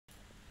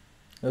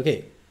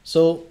Okay,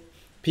 so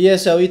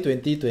PSLE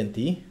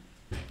 2020,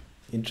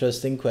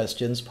 interesting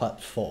questions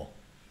part 4.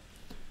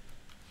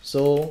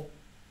 So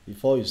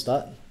before you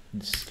start,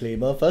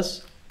 disclaimer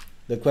first.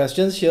 The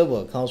questions here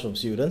will come from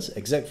students.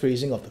 Exact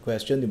phrasing of the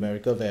question,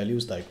 numerical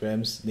values,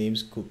 diagrams,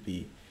 names could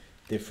be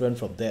different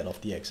from that of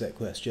the exact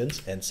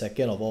questions. And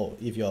second of all,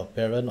 if you're a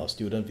parent or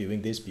student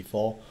viewing this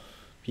before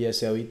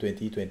PSLE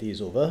 2020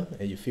 is over,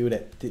 and you feel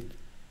that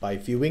by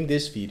viewing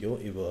this video,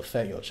 it will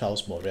affect your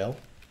child's morale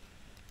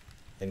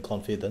and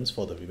confidence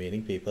for the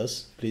remaining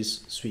papers,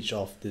 please switch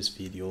off this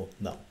video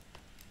now.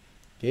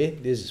 Okay,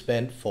 this is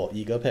meant for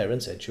eager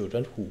parents and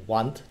children who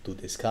want to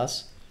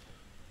discuss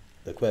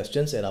the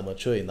questions and are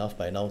mature enough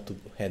by now to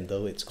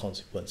handle its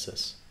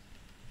consequences.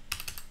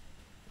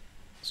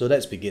 So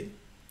let's begin.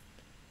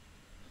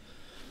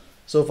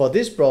 So for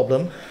this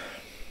problem,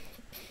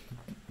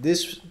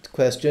 this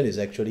question is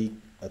actually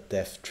a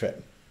death trap.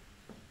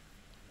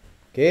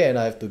 Okay, and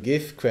I have to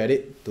give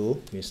credit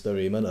to Mr.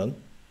 Raymond Ng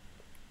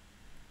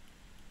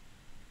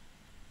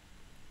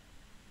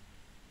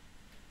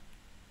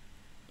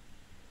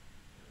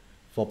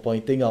for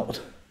pointing out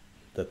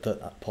the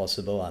third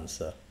possible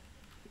answer.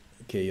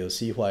 Okay, you'll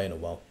see why in a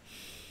while.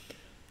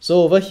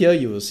 So over here,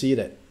 you will see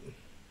that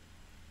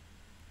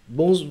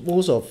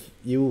most of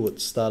you would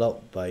start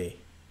out by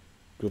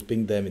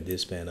grouping them in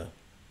this manner,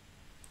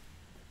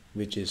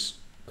 which is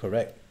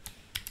correct.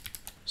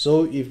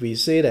 So if we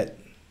say that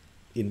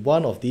in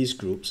one of these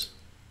groups,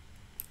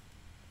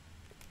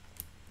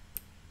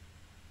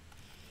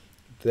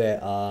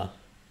 there are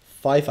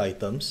 5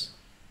 items,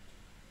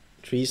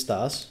 3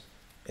 stars,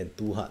 and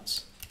 2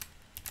 hearts.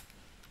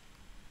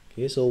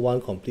 Okay, so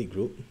one complete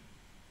group.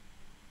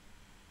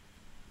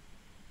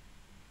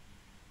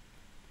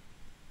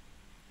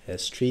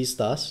 Has 3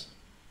 stars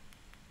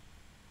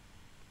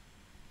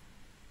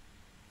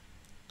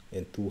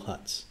and 2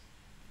 hearts.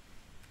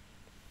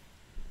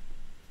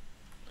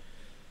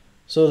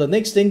 So the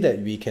next thing that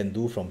we can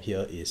do from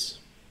here is,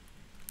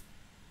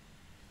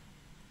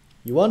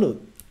 you want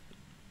to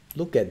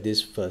look at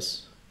this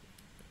first,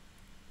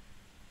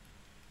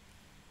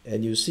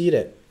 and you see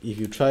that if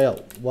you try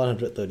out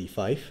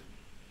 135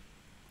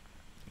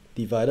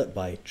 divided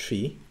by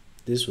 3,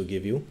 this will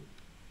give you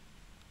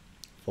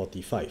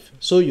 45.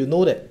 So you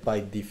know that by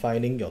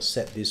defining your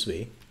set this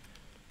way,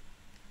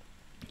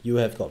 you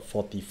have got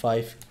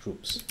 45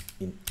 groups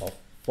of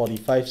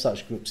 45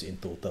 such groups in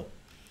total.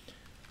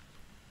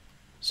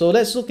 So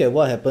let's look at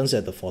what happens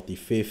at the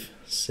 45th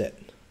set.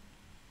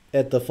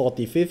 At the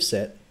 45th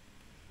set,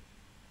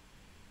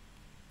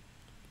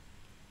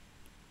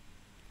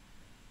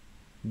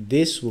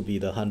 this will be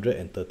the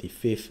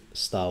 135th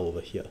star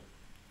over here.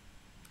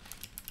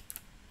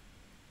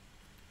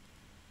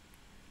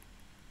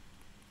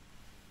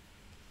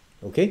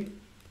 Okay?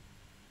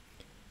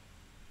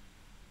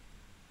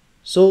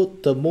 So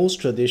the most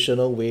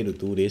traditional way to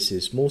do this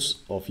is most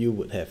of you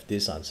would have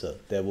this answer.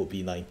 There would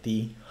be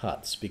 90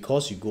 hearts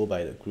because you go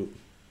by the group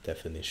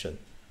definition.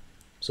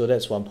 So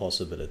that's one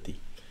possibility.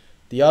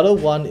 The other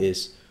one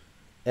is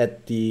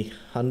at the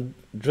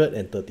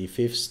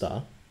 135th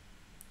star,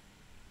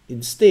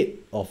 instead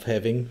of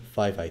having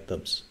 5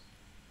 items,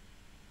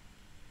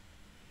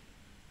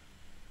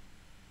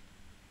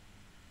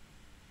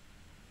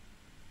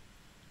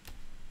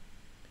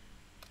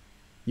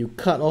 you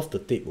cut off the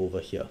tape over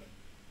here.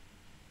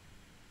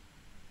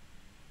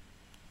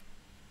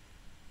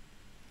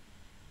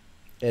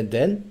 And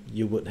then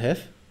you would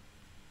have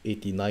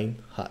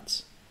 89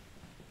 hearts.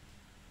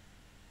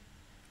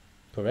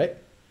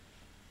 Correct?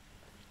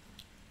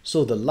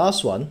 So the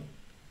last one,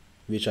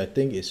 which I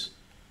think is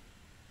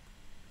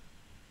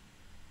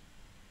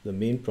the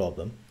main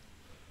problem,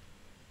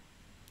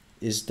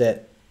 is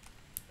that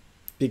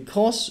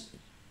because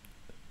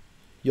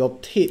your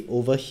tape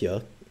over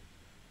here,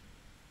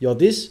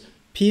 this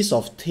piece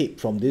of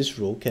tape from this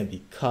row can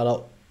be cut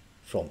out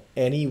from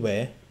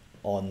anywhere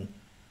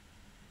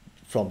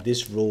from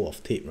this row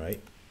of tape, right?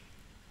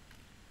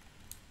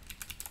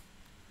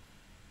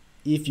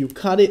 If you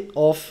cut it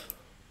off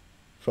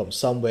from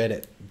somewhere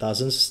that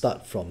doesn't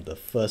start from the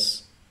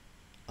first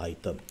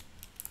item,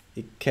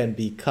 it can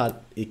be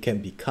cut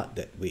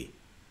that way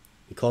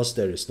because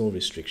there is no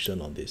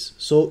restriction on this.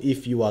 So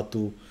if you are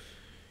to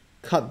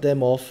cut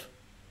them off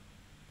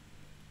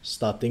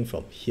starting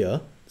from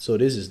here, so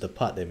this is the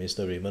part that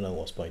Mr. Raymond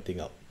was pointing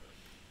out,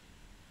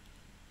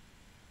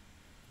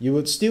 you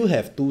would still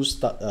have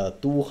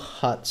 2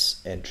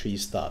 hearts and 3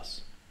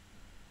 stars,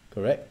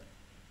 correct?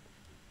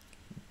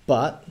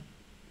 But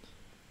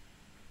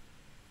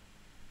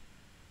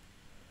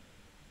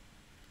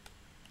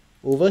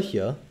over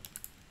here,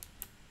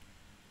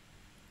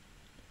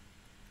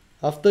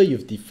 after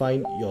you've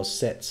defined your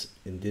sets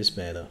in this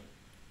manner,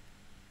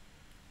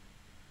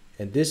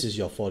 and this is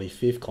your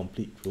 45th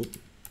complete group,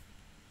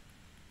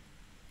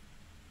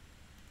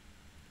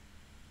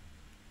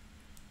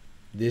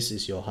 this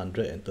is your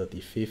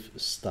 135th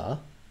star,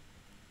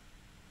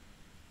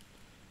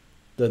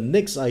 the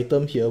next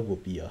item here will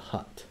be a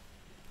heart.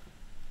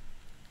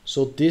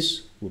 So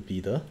this would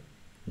be the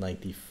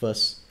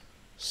 91st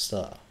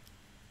star.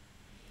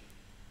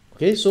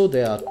 Okay, so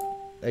there are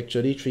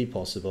actually three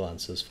possible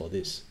answers for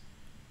this.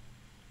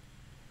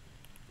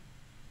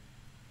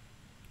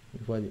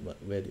 Where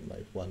did my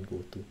 1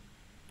 go to?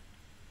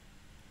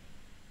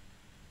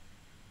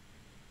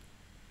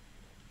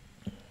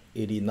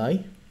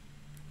 89,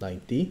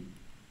 90,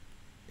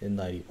 and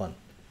 91.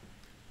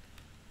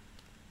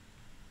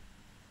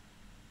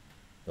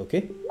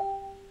 Okay.